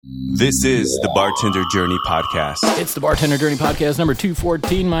This is the Bartender Journey Podcast. It's the Bartender Journey Podcast number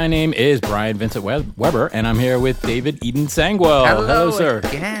 214. My name is Brian Vincent Weber, and I'm here with David Eden Sangwell. Hello, sir.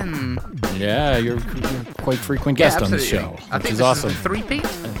 Again. Yeah, you're quite frequent guest on the show, I which think is this awesome. Is a three-peat?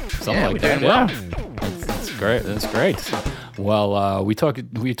 Something like that. Well. Yeah, that's great. That's great. Well, we talked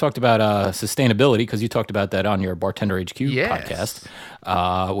about sustainability because you talked about that on your Bartender HQ podcast,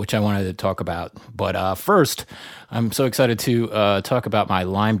 which I wanted to talk about. But first, I'm so excited to talk about my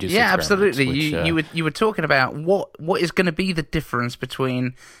lime juice. Yeah, absolutely. Which, you were talking about what is going to be the difference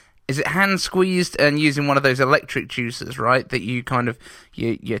between, is it hand squeezed and using one of those electric juicers, right? That you kind of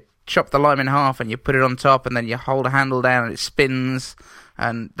you chop the lime in half and you put it on top, and then you hold a handle down and it spins.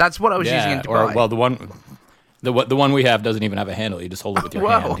 And that's what I was using in Dubai. The one we have doesn't even have a handle. You just hold it with your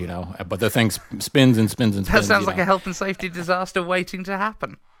hand, you know. But the thing spins and spins and spins. That sounds like a health and safety disaster waiting to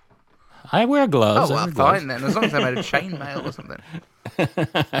happen. I wear gloves. Oh, well, fine then. As long as they're made of chainmail or something.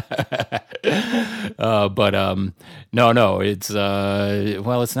 No.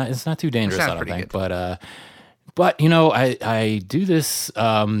 It's not too dangerous. I don't think. But you know, I do this.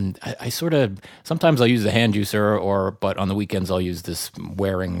 I sort of sometimes I'll use the hand juicer, but on the weekends I'll use this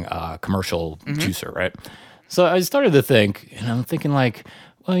wearing commercial juicer, right? So I started to think, and I'm thinking like,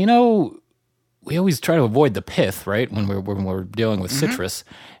 well, you know, we always try to avoid the pith, right? When we're dealing with citrus,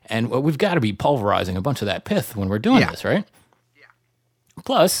 and we've got to be pulverizing a bunch of that pith when we're doing this, right? Yeah.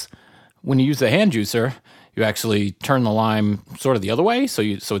 Plus, when you use the hand juicer, you actually turn the lime sort of the other way, so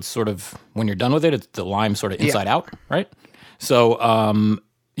it's sort of when you're done with it, it's the lime sort of inside out, right? So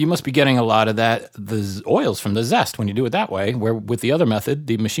you must be getting a lot of the oils from the zest when you do it that way. Where with the other method,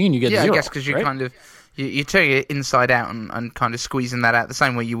 the machine, you get zero. I guess because you kind of you turn it inside out and kind of squeezing that out the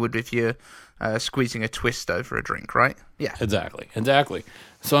same way you would if you're squeezing a twist over a drink, right? Yeah, exactly.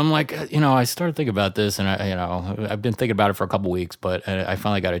 So I'm like, you know, I started thinking about this, and I've been thinking about it for a couple weeks, but I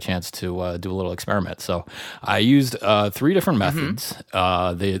finally got a chance to do a little experiment. So I used 3 different methods.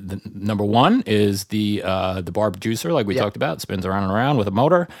 The number one is the barb juicer, like we talked about. It spins around and around with a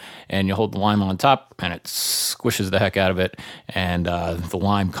motor, and you hold the lime on top, and it squishes the heck out of it, and the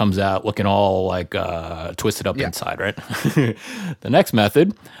lime comes out looking all like twisted up inside, right? The next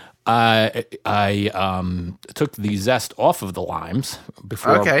method, I took the zest off of the limes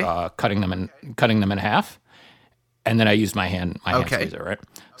before cutting them in half, and then I used my hand squeezer, right?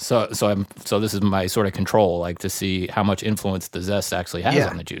 So this is my sort of control, like to see how much influence the zest actually has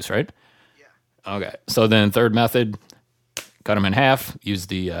on the juice, right? Yeah. Okay. So then third method, cut them in half, use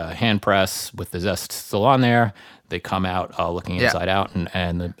the hand press with the zest still on there. They come out looking inside out,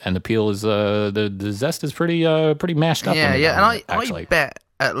 and the peel is the zest is pretty mashed up. And I bet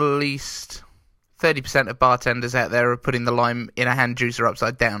at least 30% of bartenders out there are putting the lime in a hand juicer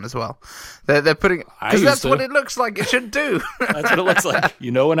upside down as well. They're putting, because that's what it looks like it should do. That's what it looks like.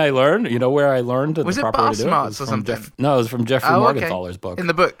 You know when I learned? You know where I learned was the it proper Bar way to do it? Smarts or something? It was from Jeffrey Morgenthaler's book. In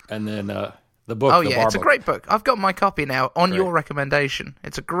the book. And then the book. Oh, the yeah, bar it's a book. great book. I've got my copy now on your recommendation.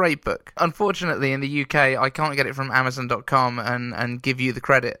 It's a great book. Unfortunately, in the UK, I can't get it from Amazon.com and give you the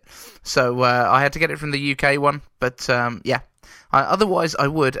credit. So I had to get it from the UK one. But otherwise, I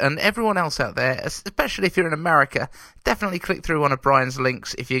would. And everyone else out there, especially if you're in America, definitely click through one of Brian's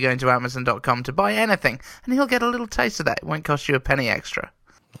links if you're going to Amazon.com to buy anything. And he'll get a little taste of that. It won't cost you a penny extra.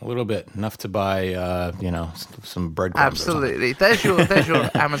 A little bit, enough to buy, some breadcrumbs. Absolutely. There's your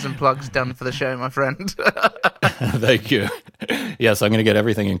Amazon plugs done for the show, my friend. Thank you. Yes, I'm going to get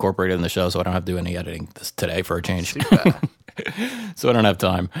everything incorporated in the show, so I don't have to do any editing today for a change. Super. So I don't have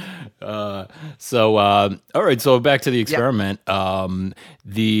time. All right. So back to the experiment.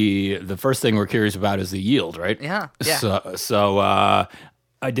 The first thing we're curious about is the yield, right? Yeah. So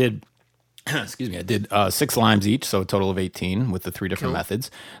I did. Excuse me. I did 6 limes each, so a total of 18 with the 3 different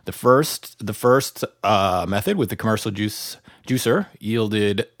methods. The first method with the commercial juicer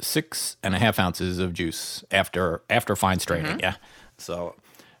yielded 6.5 ounces of juice after fine straining. Yeah. So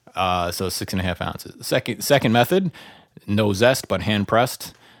 6.5 ounces. Second method, no zest but hand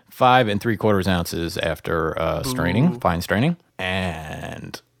pressed, 5 3/4 ounces after fine straining.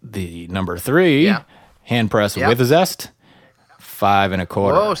 And the number 3, hand press with a zest, 5 1/4.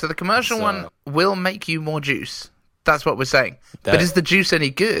 Oh, so the commercial one will make you more juice. That's what we're saying. But is the juice any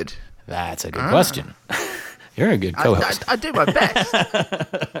good? That's a good question. You're a good co-host. I do my best.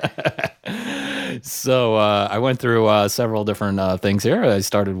 So I went through several different things here. I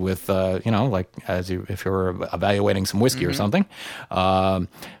started with, if you were evaluating some whiskey or something,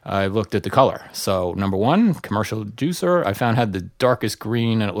 I looked at the color. So number 1, commercial juicer, I found had the darkest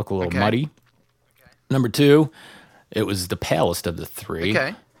green and it looked a little muddy. Number 2, it was the palest of the 3.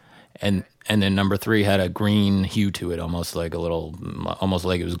 Okay. and then number 3 had a green hue to it, almost like it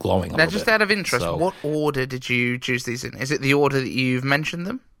was glowing. Now, just out of interest, what order did you choose these in? Is it the order that you've mentioned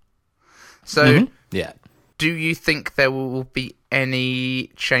them? So, yeah. Do you think there will be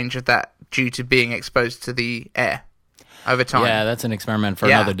any change of that due to being exposed to the air over time? Yeah, that's an experiment for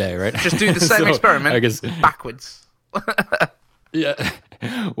another day, right? Just do the same experiment, I guess, backwards. Yeah.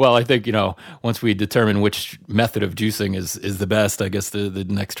 Well, I think, once we determine which method of juicing is the best, I guess the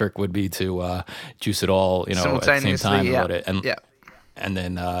next trick would be to juice it all, at the same time, and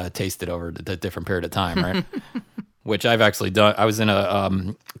then taste it over a different period of time, right? Which I've actually done. I was in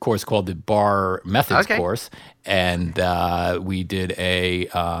a course called the Bar Methods course, and we did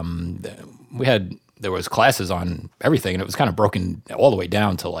there was classes on everything, and it was kind of broken all the way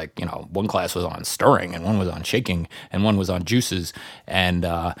down to one class was on stirring, and one was on shaking, and one was on juices. And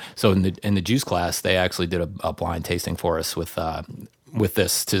so in the juice class, they actually did a blind tasting for us with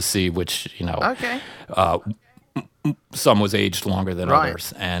this to see which some was aged longer than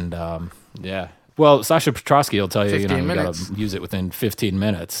others, and yeah. Well, Sasha Petrosky will tell you, you got to use it within 15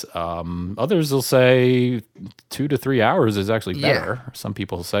 minutes. Others will say 2 to 3 hours is actually better. Yeah. Some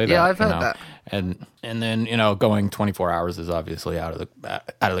people say that. Yeah, I've heard that. And then going 24 hours is obviously out of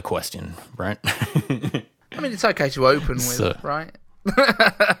the question, right? I mean, it's okay to open with, right?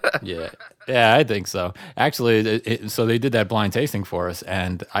 Yeah, I think so. Actually, so they did that blind tasting for us,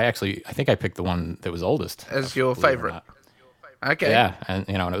 and I think I picked the one that was oldest as your favorite. Okay. Yeah, and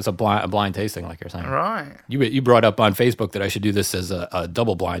it was a blind tasting, like you're saying. Right. You brought up on Facebook that I should do this as a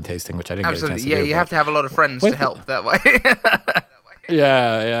double blind tasting, which I didn't get a chance to do. Yeah, you have to have a lot of friends to help that way.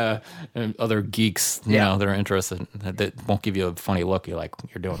 Yeah. And other geeks, that are interested, that won't give you a funny look. You're like,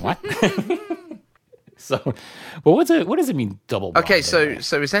 you're doing what? So, well, what does it mean, double blind? Okay,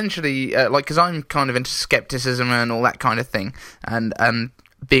 so essentially, because I'm kind of into skepticism and all that kind of thing, and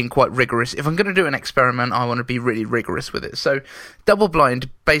being quite rigorous. If I'm going to do an experiment, I want to be really rigorous with it. So double blind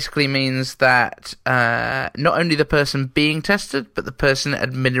basically means that not only the person being tested, but the person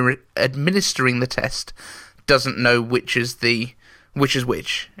administering the test doesn't know which is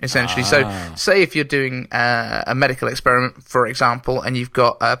which, essentially. So say if you're doing a medical experiment, for example, and you've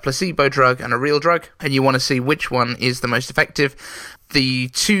got a placebo drug and a real drug, and you want to see which one is the most effective, the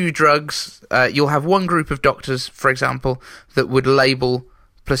two drugs, you'll have one group of doctors, for example, that would label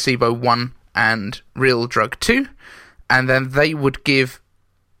placebo 1 and real drug 2, and then they would give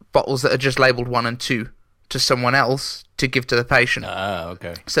bottles that are just labelled 1 and 2 to someone else to give to the patient.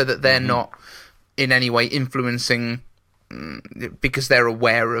 Okay. So that they're not in any way influencing, because they're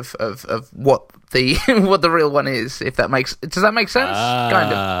aware of what the what the real one is. Does that make sense?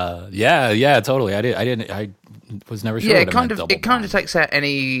 Kind of. Yeah, totally. I was never sure. Yeah, it kind of takes out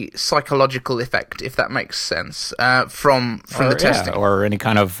any psychological effect, if that makes sense, from the testing, or any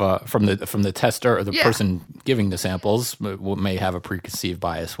kind of from the tester or the person giving the samples may have a preconceived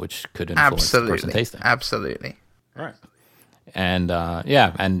bias, which could influence the person tasting. Absolutely. Right. And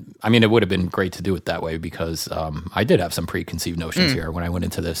and I mean, it would have been great to do it that way because I did have some preconceived notions here when I went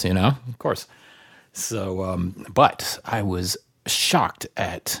into this, of course. So, but I was shocked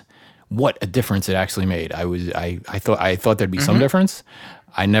at what a difference it actually made. I thought there'd be some difference.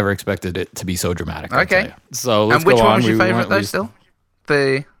 I never expected it to be so dramatic. Okay. So let's go on. And which one was your favorite though? Still,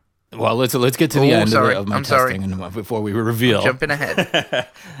 well, let's get to the end of my testing and before we reveal. Jumping ahead.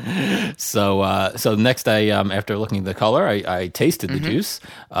 So next, after looking at the color, I tasted the juice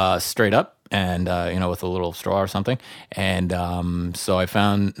straight up, and with a little straw or something. And so I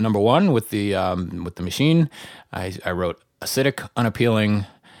found number 1 with the machine. I wrote acidic, unappealing,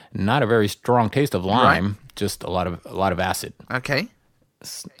 not a very strong taste of lime, just a lot of acid. Okay.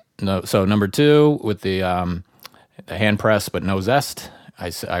 So number 2 with the hand press but no zest.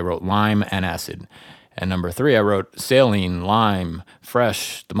 I wrote lime and acid. And number 3, I wrote saline, lime,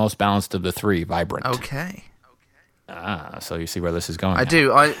 fresh, the most balanced of the 3, vibrant. Okay. So you see where this is going. I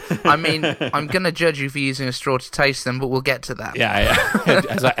do. I mean, I'm going to judge you for using a straw to taste them, but we'll get to that. Yeah.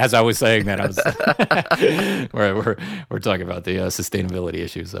 As I was saying that, we're talking about the sustainability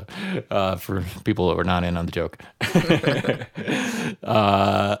issues for people that were not in on the joke.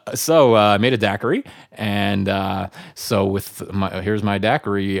 So I made a daiquiri, and so here's my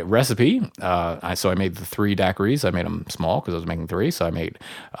daiquiri recipe. So I made the 3 daiquiris. I made them small because I was making 3. So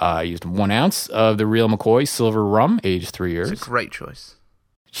I used 1 ounce of the Real McCoy Silver Rum, aged 3 years. It's a great choice.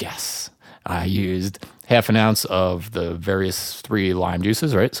 Yes. I used half an ounce of the various 3 lime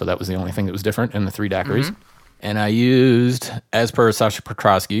juices, right? So that was the only thing that was different in the 3 daiquiris. And I used, as per Sasha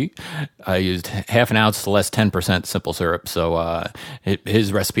Petrosky, I used half an ounce less 10% simple syrup. So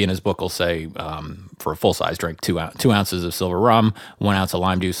his recipe in his book will say for a full-size drink, 2 ounces of silver rum, 1 ounce of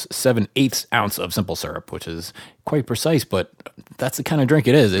lime juice, 7/8 ounce of simple syrup, which is quite precise, but that's the kind of drink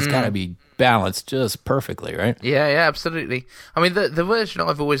it is. It's got to be balanced just perfectly, right? Yeah, absolutely. I mean, the version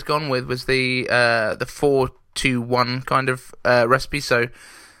I've always gone with was the 4-2-1 kind of recipe. So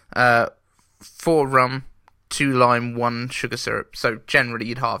 4 rum, 2 lime, 1 sugar syrup. So generally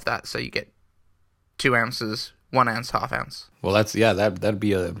you'd halve that, so you get 2 ounces, 1 ounce, half ounce. Well, that'd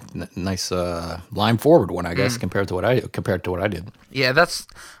be a nice lime forward one, I guess, compared to what I did. Yeah, that's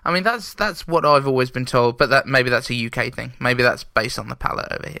what I've always been told, but maybe that's a UK thing. Maybe that's based on the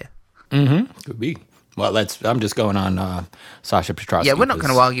palate over here. Mm-hmm. Could be. Well, I'm just going on Sasha Petrosky. Yeah, we're not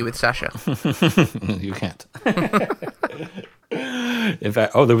going to argue with Sasha. You can't. In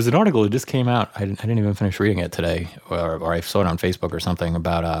fact, there was an article that just came out. I didn't even finish reading it today, or I saw it on Facebook or something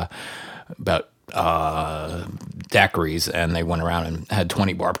about daiquiris, and they went around and had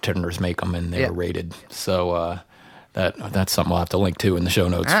 20 bartenders make them, and they were rated. So that's something we'll have to link to in the show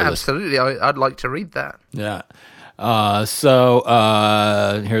notes. For this. Absolutely, I'd like to read that. Yeah. So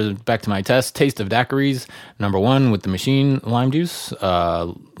here's back to my test. Taste of daiquiris. Number 1 with the machine lime juice.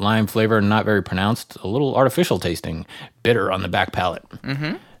 Lime flavor not very pronounced. A little artificial tasting. Bitter on the back palate.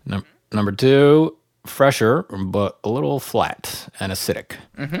 Mm-hmm. Number 2, fresher but a little flat and acidic.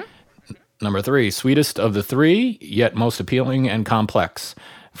 Mm-hmm. Number 3, sweetest of the 3, yet most appealing and complex.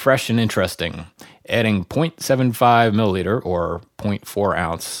 Fresh and interesting. Adding 0.75 milliliter or 0.4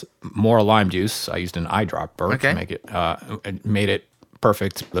 ounce more lime juice. I used an eyedropper to make it. It made it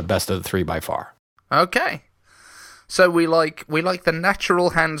perfect. The best of the 3 by far. Okay. So we like the natural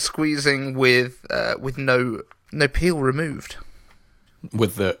hand squeezing with no peel removed.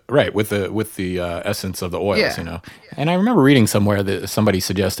 With the essence of the oils, you know. And I remember reading somewhere that somebody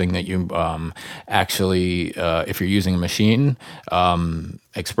suggesting that you actually, if you're using a machine,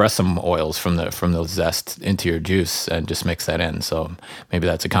 express some oils from the zest into your juice and just mix that in. So maybe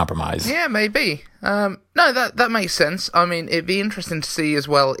that's a compromise. Yeah, maybe. No, that makes sense. I mean, it'd be interesting to see as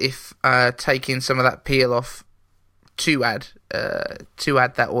well if taking some of that peel off to add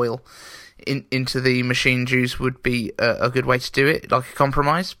that oil into the machine juice would be a good way to do it, like a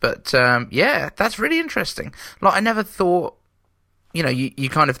compromise. But that's really interesting. Like, I never thought, you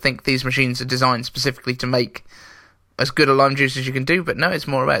kind of think these machines are designed specifically to make as good a lime juice as you can do, but no, it's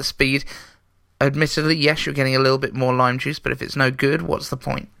more about speed. Admittedly, yes, you're getting a little bit more lime juice, but if it's no good, what's the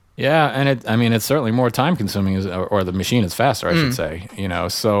point? Yeah, and it's certainly more time consuming, or the machine is faster, I should say.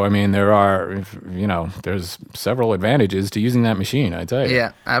 So I mean, there's several advantages to using that machine, I tell you.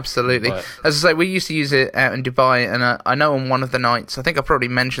 Yeah, absolutely. But, as I say, we used to use it out in Dubai, and I know on one of the nights, I think I probably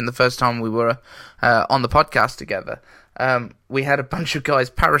mentioned the first time we were on the podcast together. We had a bunch of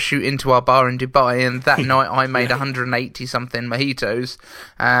guys parachute into our bar in Dubai, and that night I made 180 something mojitos,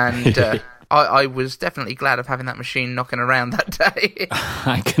 and. I was definitely glad of having that machine knocking around that day.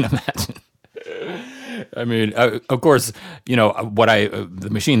 I can imagine. I mean, of course, the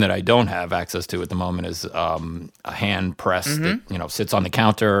machine that I don't have access to at the moment is a hand press that sits on the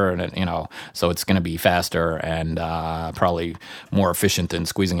counter, and so it's going to be faster and probably more efficient than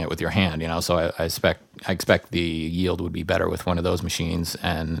squeezing it with your hand. So I expect the yield would be better with one of those machines,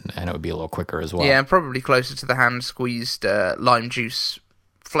 and it would be a little quicker as well. Yeah, and probably closer to the hand squeezed lime juice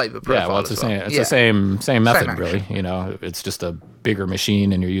flavor profile. Yeah, well, it's the same method, really. It's just a bigger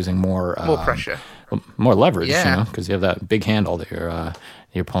machine, and you're using more pressure, more leverage. Because you have that big handle that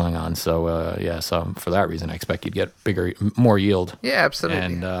you're pulling on. So so for that reason, I expect you'd get more yield. Yeah,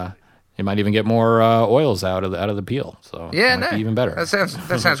 absolutely. And you might even get more oils out of the peel. So it might be even better. That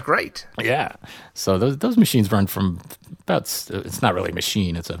sounds great. Yeah. So those machines run from about. It's not really a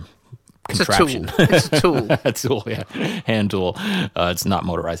machine. It's a contraption. It's a tool. A tool, yeah. Hand tool. It's not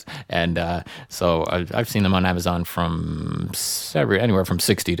motorized. And so I've seen them on Amazon from anywhere from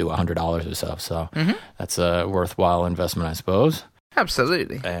 $60 to $100 or so. So that's a worthwhile investment, I suppose.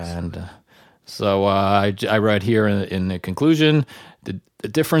 Absolutely. And so I read here in the conclusion, the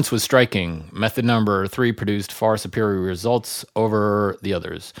difference was striking. Method number 3 produced far superior results over the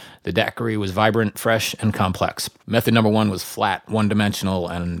others. The daiquiri was vibrant, fresh, and complex. Method number 1 was flat, one-dimensional,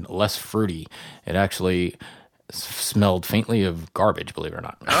 and less fruity. It actually smelled faintly of garbage, believe it or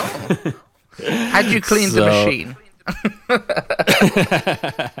not. Oh. Had you cleaned the machine?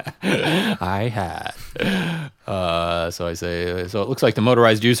 I had. So I say, so it looks like the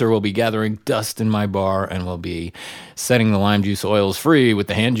motorized juicer will be gathering dust in my bar and will be setting the lime juice oils free with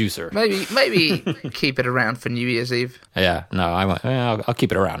the hand juicer. Maybe keep it around for New Year's Eve. Yeah, no, I'll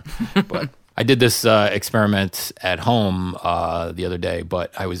keep it around. But I did this experiment at home the other day,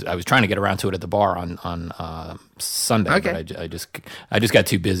 but I was trying to get around to it at the bar on Sunday. Okay. But I just got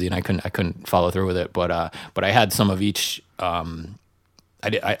too busy and I couldn't follow through with it. But I had some of each. I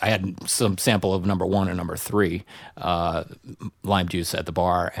had some sample of number 1 and number 3 lime juice at the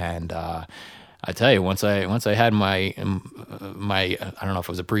bar, and I tell you, once I had my I don't know if it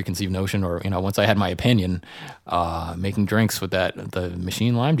was a preconceived notion or once I had my opinion, making drinks with the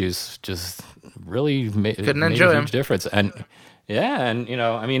machine lime juice just really made a huge difference. And yeah, and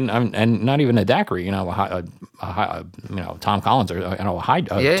I mean, and not even a daiquiri, Tom Collins or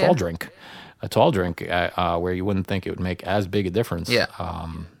a tall drink. A tall drink where you wouldn't think it would make as big a difference. Yeah.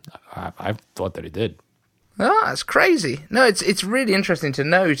 I thought that it did. Oh, that's crazy. No, it's really interesting to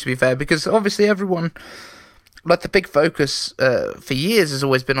know, to be fair, because obviously everyone, like the big focus for years has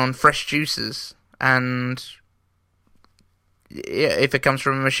always been on fresh juices, and if it comes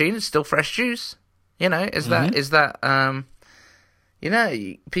from a machine, it's still fresh juice. Is that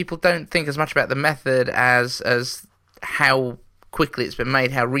people don't think as much about the method as how quickly it's been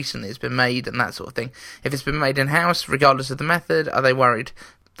made, how recently it's been made, and that sort of thing. If it's been made in-house, regardless of the method, are they worried?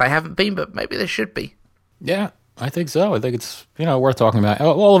 They haven't been, but maybe they should be. Yeah, I think so. I think it's worth talking about.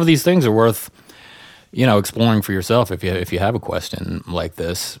 All of these things are worth exploring for yourself if you have a question like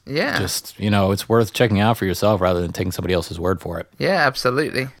this. Yeah, just it's worth checking out for yourself rather than taking somebody else's word for it. Yeah,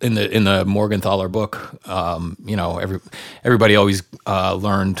 absolutely. In the Morgenthaler book, everybody always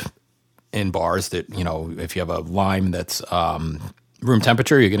learned in bars that if you have a lime that's room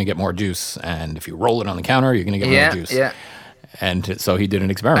temperature, you're going to get more juice, and if you roll it on the counter, you're going to get more juice. Yeah. And so he did an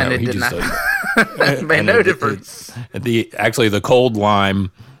experiment. And it it made no difference. The cold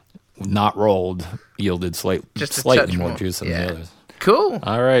lime, not rolled, yielded slightly more juice than the others. Cool.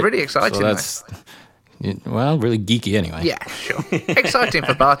 All right. Really exciting. So that's really geeky anyway. Yeah, sure. Exciting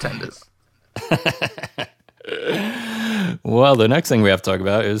for bartenders. Well, the next thing we have to talk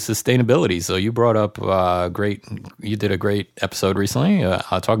about is sustainability. So you brought up you did a great episode recently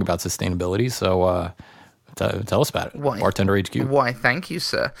talking about sustainability. So tell us about it. Why? Bartender HQ. Why? Thank you,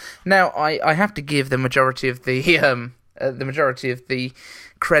 sir. Now, I have to give the majority of the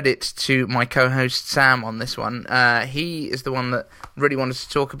credit to my co-host Sam on this one. He is the one that really wanted to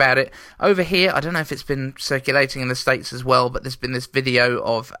talk about it. Over here, I don't know if it's been circulating in the States as well, but there's been this video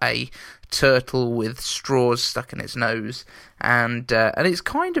of a turtle with straws stuck in its nose, and it's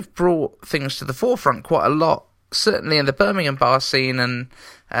kind of brought things to the forefront quite a lot, certainly in the Birmingham bar scene and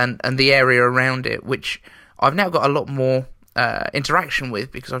the area around it, which I've now got a lot more interaction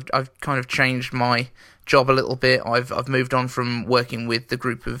with because I've kind of changed my job a little bit. I've moved on from working with the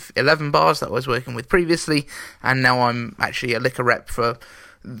group of 11 bars that I was working with previously, and now I'm actually a liquor rep for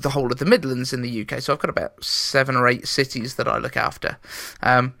the whole of the Midlands in the UK. So I've got about 7 or 8 cities that I look after.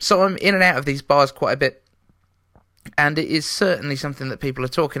 So I'm in and out of these bars quite a bit, and it is certainly something that people are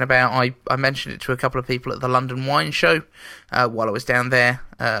talking about. I mentioned it to a couple of people at the London Wine Show while I was down there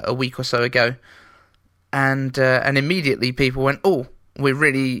a week or so ago, and immediately people went, "Oh, we're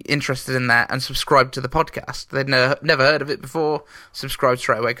really interested in that," and subscribed to the podcast. They'd never heard of it before, subscribed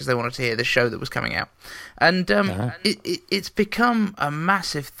straight away because they wanted to hear the show that was coming out. And it's become a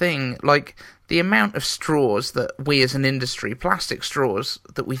massive thing. Like, the amount of straws that we as an industry, plastic straws,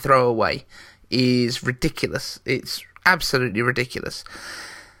 that we throw away is ridiculous. It's absolutely ridiculous.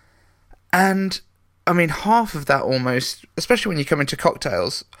 And, I mean, half of that almost, especially when you come into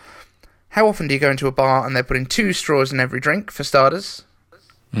cocktails, how often do you go into a bar and they're putting 2 straws in every drink, for starters,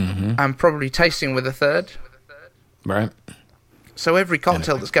 and probably tasting with a third? Right. So every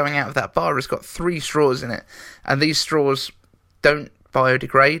cocktail that's going out of that bar has got 3 straws in it, and these straws don't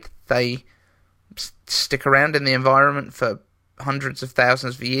biodegrade. They stick around in the environment for hundreds of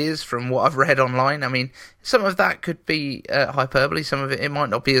thousands of years, from what I've read online. I mean, some of that could be hyperbole. Some of it might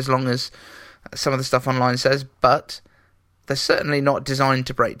not be as long as some of the stuff online says, but they're certainly not designed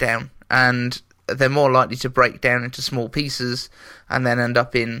to break down, and they're more likely to break down into small pieces and then end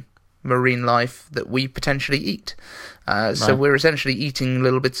up in marine life that we potentially eat. So we're essentially eating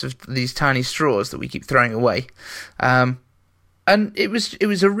little bits of these tiny straws that we keep throwing away. And it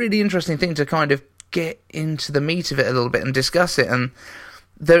was a really interesting thing to kind of get into the meat of it a little bit and discuss it. And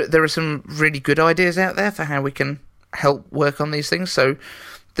there are some really good ideas out there for how we can help work on these things. So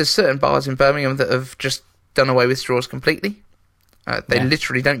there's certain bars in Birmingham that have just done away with straws completely. They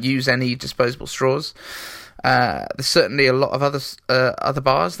literally don't use any disposable straws. There's certainly a lot of other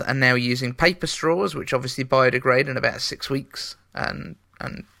bars that are now using paper straws, which obviously biodegrade in about 6 weeks and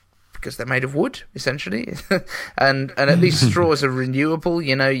because they're made of wood, essentially. and at least straws are renewable.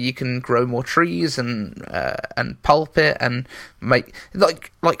 You know, you can grow more trees and pulp it and make...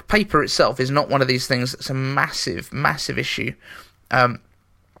 Like paper itself is not one of these things that's a massive, massive issue,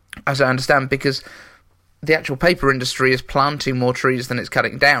 as I understand, because the actual paper industry is planting more trees than it's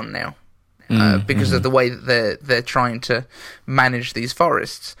cutting down now. Because of the way that they're trying to manage these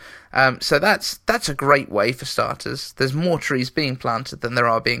forests. So that's a great way for starters. There's more trees being planted than there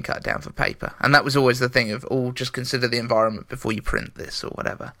are being cut down for paper. And that was always the thing of, just consider the environment before you print this or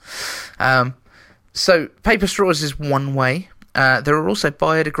whatever. So paper straws is one way. There are also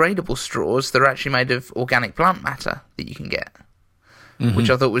biodegradable straws that are actually made of organic plant matter that you can get, which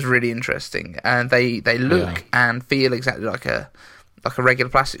I thought was really interesting. And they look and feel exactly like a regular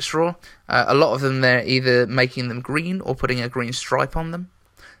plastic straw. A lot of them, they're either making them green or putting a green stripe on them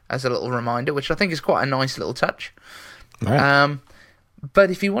as a little reminder, which I think is quite a nice little touch. Right. But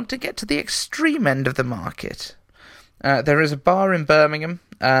if you want to get to the extreme end of the market, there is a bar in Birmingham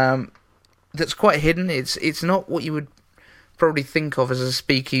that's quite hidden. It's not what you would probably think of as a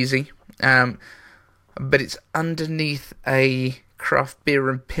speakeasy, but it's underneath a craft beer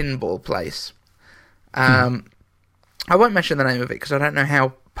and pinball place. I won't mention the name of it because I don't know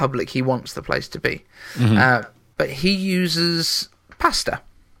how public he wants the place to be. But he uses pasta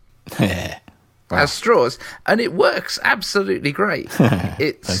as straws, and it works absolutely great.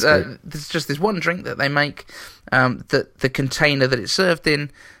 It's there's just this one drink that they make that the container that it's served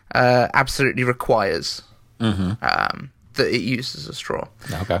in absolutely requires that it uses a straw.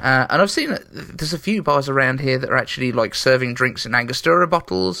 Okay. And I've seen that there's a few bars around here that are actually like serving drinks in Angostura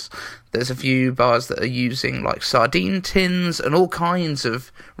bottles. There's a few bars that are using like sardine tins and all kinds of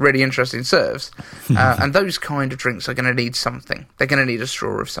really interesting serves. And those kind of drinks are going to need something. They're going to need a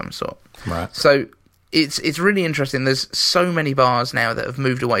straw of some sort. Right. So it's really interesting. There's so many bars now that have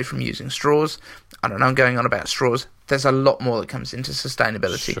moved away from using straws. I don't know, I'm going on about straws. There's a lot more that comes into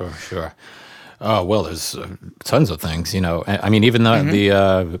sustainability. Sure. Oh, well, there's tons of things, you know. I mean, even though we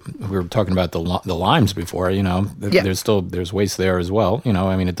were talking about the limes before, you know, there's waste there as well, you know.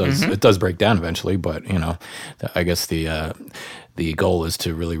 I mean, it does break down eventually, but, you know, I guess the goal is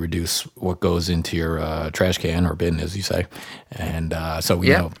to really reduce what goes into your trash can or bin, as you say. And so we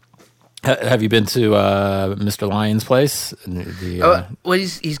know. Have you been to Mr. Lyon's place? Well,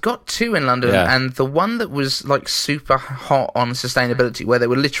 he's got two in London, and the one that was like super hot on sustainability, where they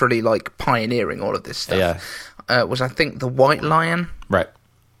were literally like pioneering all of this stuff, was I think the White Lion, right?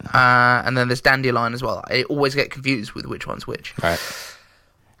 And then there's Dandelion as well. I always get confused with which one's which, right?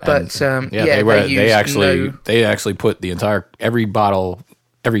 But they actually put the entire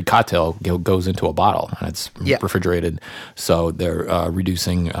every cocktail goes into a bottle and it's refrigerated, so they're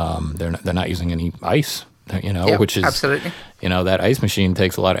reducing. They're not using any ice, you know, which is absolutely. You know, that ice machine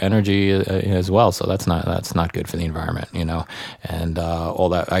takes a lot of energy as well, so that's not good for the environment, you know, and all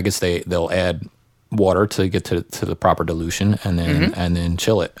that. I guess they'll add water to get to the proper dilution and then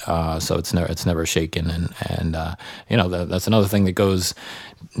chill it, so it's never shaken and you know, that's another thing that goes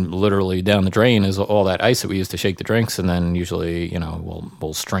literally down the drain is all that ice that we use to shake the drinks, and then usually, you know,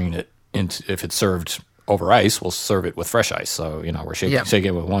 we'll strain it into, if it's served over ice, we'll serve it with fresh ice. So, you know, we're shaking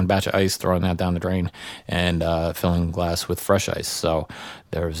it with one batch of ice, throwing that down the drain, and filling glass with fresh ice. So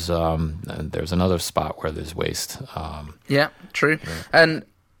there's another spot where there's waste. True. And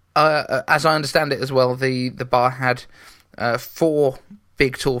as I understand it as well, the bar had 4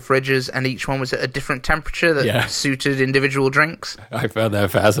 big tall fridges, and each one was at a different temperature that suited individual drinks. I found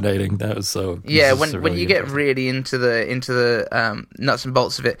that fascinating. That was so when you get really into the nuts and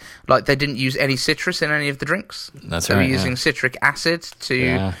bolts of it, like they didn't use any citrus in any of the drinks. That's they right. They were using citric acid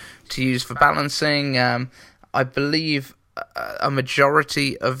to use for balancing. I believe a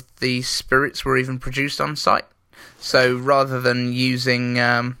majority of the spirits were even produced on site. So rather than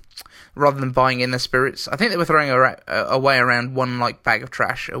buying in the spirits, I think they were throwing away around one like bag of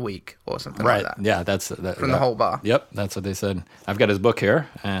trash a week or something like that. Yeah, that's from the whole bar. Yep, that's what they said. I've got his book here,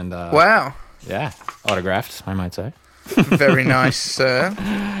 and wow, yeah, autographed, I might say. Very nice, sir.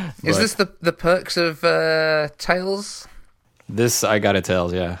 Is this the perks of Tales? This I got at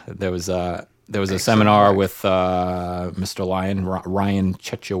Tales. Yeah, there was a seminar with Mr. Lyon, Ryan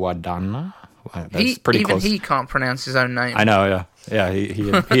Chechuadana. That's pretty close. Even he can't pronounce his own name. I know, yeah.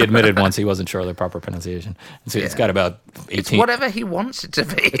 He admitted once he wasn't sure of the proper pronunciation. It's got about 18. It's whatever he wants it to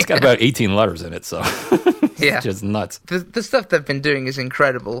be. It's got about 18 letters in it, so it's just nuts. The stuff they've been doing is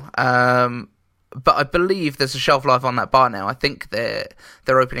incredible. but I believe there's a shelf life on that bar now. I think they're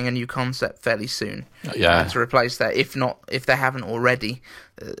opening a new concept fairly soon. To replace that, if they haven't already.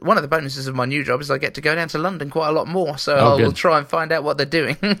 One of the bonuses of my new job is I get to go down to London quite a lot more, so I will try and find out what they're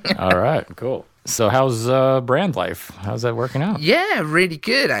doing. All right, cool. So how's brand life? How's that working out? Yeah, really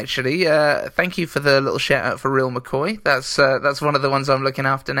good actually. Thank you for the little shout out for Real McCoy. That's one of the ones I'm looking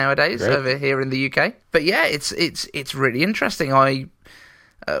after nowadays over here in the UK. But yeah, it's really interesting.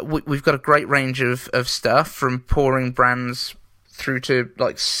 We've got a great range of stuff, from pouring brands through to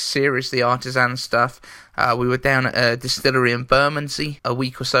like seriously artisan stuff. We were down at a distillery in Bermondsey a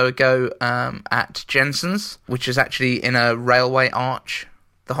week or so ago at Jensen's, which is actually in a railway arch.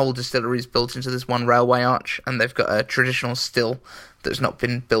 The whole distillery is built into this one railway arch, and they've got a traditional still that's not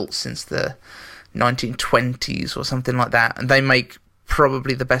been built since the 1920s or something like that. And they make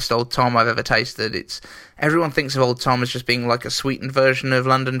probably the best Old Tom I've ever tasted. Everyone thinks of Old Tom as just being like a sweetened version of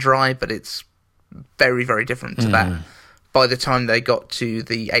London Dry, but it's very, very different to that. By the time they got to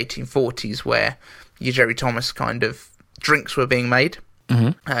the 1840s, where your Jerry Thomas kind of drinks were being made,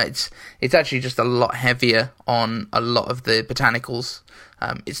 it's actually just a lot heavier on a lot of the botanicals.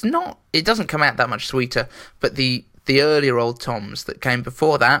 It doesn't come out that much sweeter, but the earlier Old Toms that came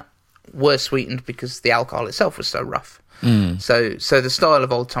before that were sweetened because the alcohol itself was so rough. So the style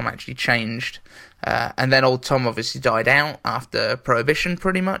of Old Tom actually changed, and then Old Tom obviously died out after Prohibition,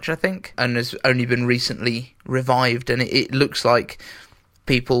 pretty much, I think, and has only been recently revived. And it looks like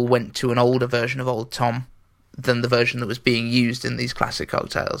people went to an older version of Old Tom than the version that was being used in these classic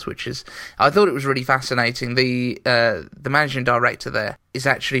cocktails, I thought it was really fascinating. The managing director there is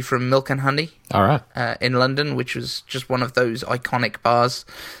actually from Milk and Honey, all right, in London, which was just one of those iconic bars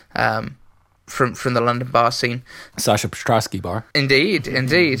from the London bar scene. Sasha Petrosky bar. Indeed.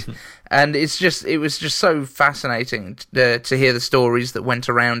 And it was just so fascinating to hear the stories that went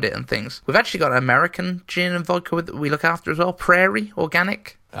around it and things. We've actually got an American gin and vodka that we look after as well, Prairie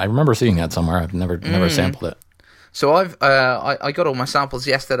Organic. I remember seeing that somewhere. I've never sampled it. So I got all my samples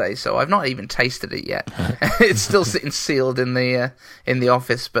yesterday, so I've not even tasted it yet. It's still sitting sealed in the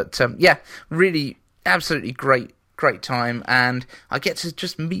office, but yeah, really absolutely great time, and I get to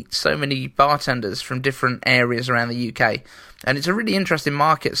just meet so many bartenders from different areas around the UK, and it's a really interesting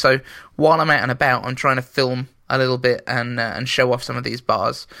market. So while I'm out and about, I'm trying to film a little bit and show off some of these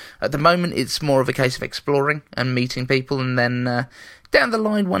bars. At the moment, it's more of a case of exploring and meeting people, and then down the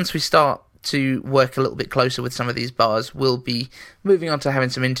line, once we start to work a little bit closer with some of these bars, we'll be moving on to having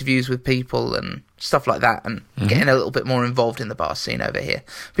some interviews with people and stuff like that, and getting a little bit more involved in the bar scene over here,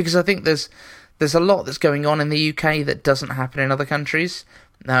 because I think there's a lot that's going on in the UK that doesn't happen in other countries,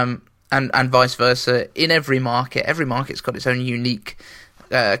 and vice versa. In every market's got its own unique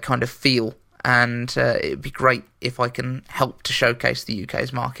kind of feel, and it'd be great if I can help to showcase the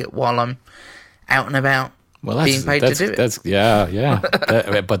UK's market while I'm out and about. Well, being paid to do it.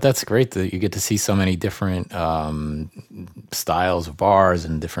 But that's great that you get to see so many different styles of bars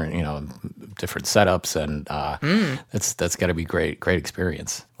and different setups, and that's got to be great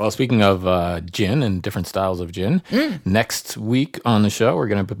experience. Well, speaking of gin and different styles of gin, next week on the show we're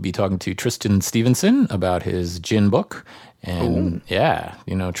going to be talking to Tristan Stevenson about his gin book. And yeah,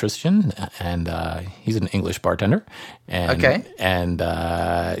 you know Tristan, and he's an English bartender. And,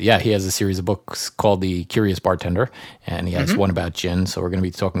 yeah, he has a series of books called The Curious Bartender, and he has one about gin. So we're going to be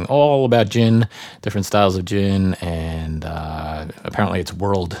talking all about gin, different styles of gin, and apparently it's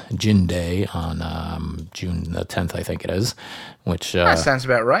World Gin Day on June the 10th, I think it is. Which that sounds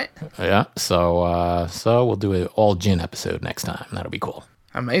about right. Yeah, so we'll do an all gin episode next time. That'll be cool.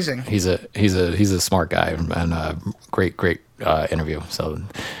 Amazing. He's a smart guy, and a great interview. So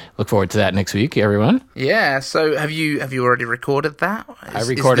look forward to that next week, everyone. Yeah. So have you already recorded that? I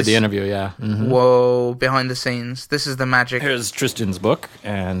recorded the interview. Yeah. Mm-hmm. Whoa! Behind the scenes. This is the magic. Here's Tristan's book,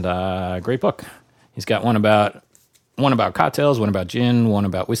 and great book. He's got one about cocktails, one about gin, one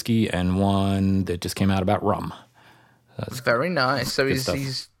about whiskey, and one that just came out about rum. That's very nice. So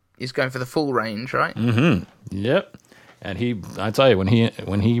he's going for the full range, right? Mm-hmm. Yep. And I tell you, when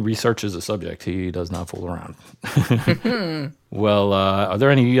he researches a subject, he does not fool around. Well, are there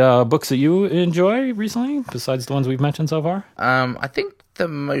any books that you enjoy recently, besides the ones we've mentioned so far? I think the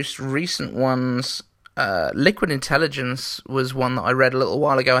most recent ones, Liquid Intelligence was one that I read a little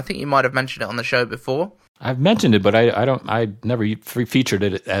while ago. I think you might have mentioned it on the show before. I've mentioned it, but I never featured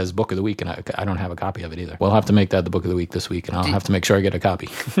it as Book of the Week, and I don't have a copy of it either. We'll have to make that the Book of the Week this week, and I'll have to make sure I get a copy.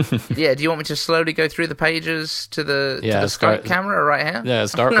 Yeah, do you want me to slowly go through the pages to the Skype camera right here? Yeah,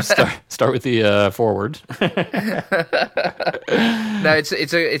 start with the forward. No,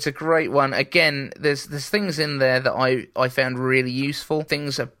 it's a great one. Again, there's things in there that I found really useful.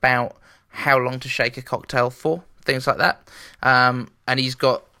 Things about how long to shake a cocktail for, things like that. And he's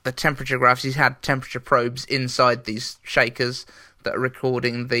got the temperature graphs. He's had temperature probes inside these shakers that are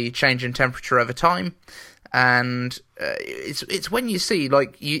recording the change in temperature over time. And it's when you see,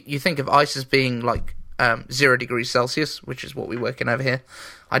 like, you think of ice as being like 0 degrees Celsius, which is what we work in over here.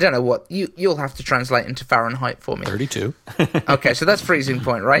 I don't know what you'll have to translate into Fahrenheit for me. 32. Okay, so that's freezing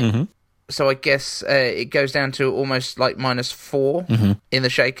point, right? Mm-hmm. So I guess it goes down to almost like -4 in the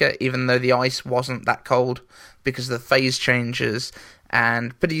shaker, even though the ice wasn't that cold because of the phase changes.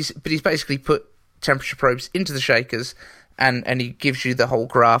 But he's basically put temperature probes into the shakers, and he gives you the whole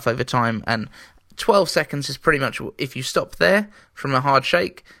graph over time. And 12 seconds is pretty much, if you stop there from a hard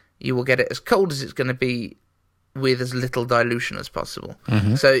shake, you will get it as cold as it's going to be with as little dilution as possible.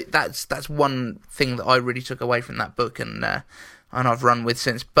 Mm-hmm. So that's one thing that I really took away from that book, and I've run with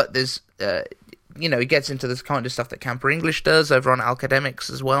since. But there's, it gets into this kind of stuff that Camper English does over on Alcademics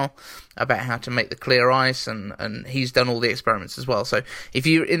as well, about how to make the clear ice, and he's done all the experiments as well. So if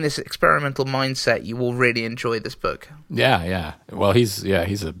you're in this experimental mindset, you will really enjoy this book. Yeah. Well, he's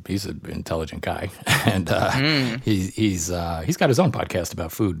an intelligent guy, and he's got his own podcast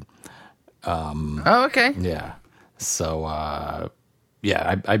about food. Oh, okay. Yeah. So I've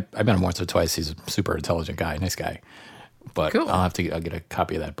met him once or twice. He's a super intelligent guy, nice guy. But cool. I'll get a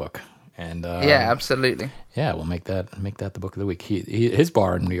copy of that book. And yeah, absolutely. Yeah, we'll make that the book of the week. His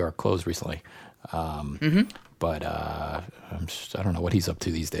bar in New York closed recently, but I don't know what he's up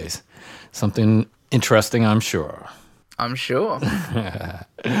to these days. Something interesting, I'm sure. I'm sure.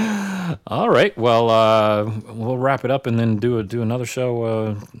 All right. Well, we'll wrap it up and then do another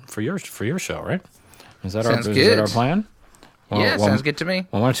show for your show, right? Is that our plan? Well, sounds good to me.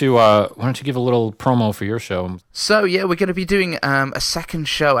 Well, why don't you give a little promo for your show? So, yeah, we're going to be doing a second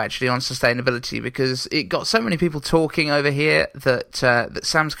show, actually, on sustainability, because it got so many people talking over here that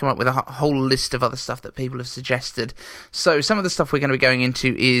Sam's come up with a whole list of other stuff that people have suggested. So some of the stuff we're going to be going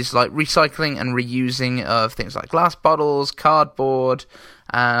into is like recycling and reusing of things like glass bottles, cardboard,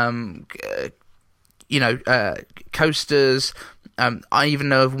 coasters. I even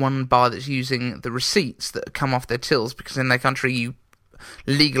know of one bar that's using the receipts that come off their tills, because in their country you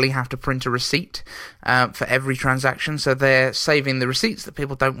legally have to print a receipt for every transaction. So they're saving the receipts that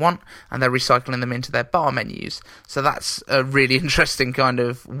people don't want, and they're recycling them into their bar menus. So that's a really interesting kind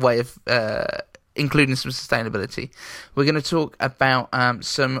of way of including some sustainability. We're going to talk about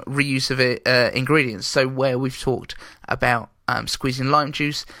some reuse of ingredients. So where we've talked about squeezing lime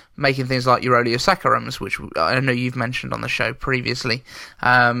juice, making things like your oleosaccharides, which I know you've mentioned on the show previously.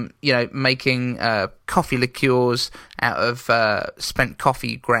 Making coffee liqueurs out of spent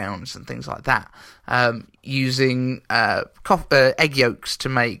coffee grounds and things like that. Using egg yolks to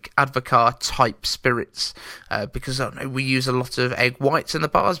make Advocaat type spirits, because I don't know, we use a lot of egg whites in the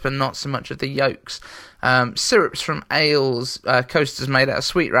bars, but not so much of the yolks. Syrups from ales, coasters made out of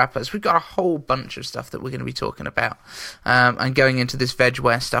sweet wrappers. We've got a whole bunch of stuff that we're going to be talking about, and going into this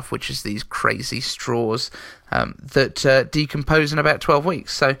vegware stuff, which is these crazy straws that decompose in about 12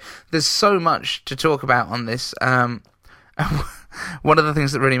 weeks. So there's so much to talk about on this. One of the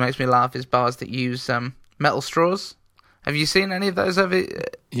things that really makes me laugh is bars that use metal straws. Have you seen any of those over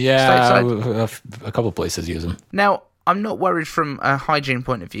stateside? A couple of places use them. Now, I'm not worried from a hygiene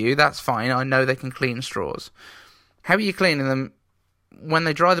point of view. That's fine. I know they can clean straws. How are you cleaning them? When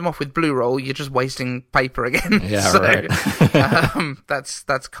they dry them off with Blue Roll, you're just wasting paper again. Yeah, so, right.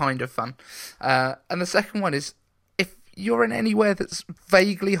 That's kind of fun. And the second one is, if you're in anywhere that's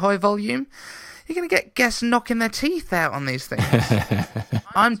vaguely high volume, you're going to get guests knocking their teeth out on these things.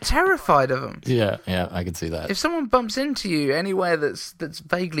 I'm terrified of them. Yeah, I can see that. If someone bumps into you anywhere that's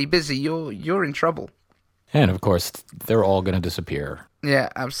vaguely busy, you're in trouble. And, of course, they're all going to disappear. Yeah,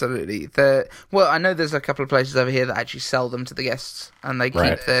 absolutely. I know there's a couple of places over here that actually sell them to the guests, and they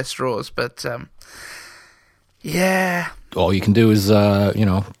keep their straws, but, yeah. All you can do is,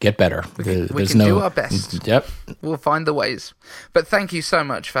 get better. We can do our best. Yep. We'll find the ways. But thank you so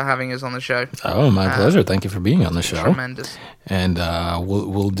much for having us on the show. Oh, my pleasure. Thank you for being on the show. Tremendous. And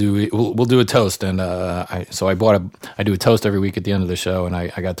we'll do a toast. And I do a toast every week at the end of the show. And I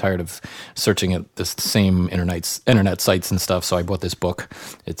got tired of searching at the same internet sites and stuff. So I bought this book.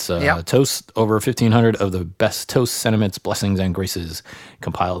 It's Toast, over 1,500 of the best toast sentiments, blessings, and graces,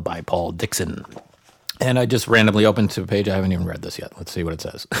 compiled by Paul Dixon. And I just randomly opened to a page. I haven't even read this yet. Let's see what it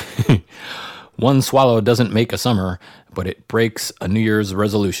says. One swallow doesn't make a summer, but it breaks a New Year's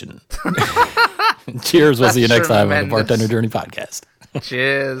resolution. Cheers. We'll see you next time on the Bartender Journey podcast.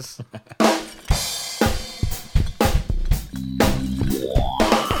 Cheers.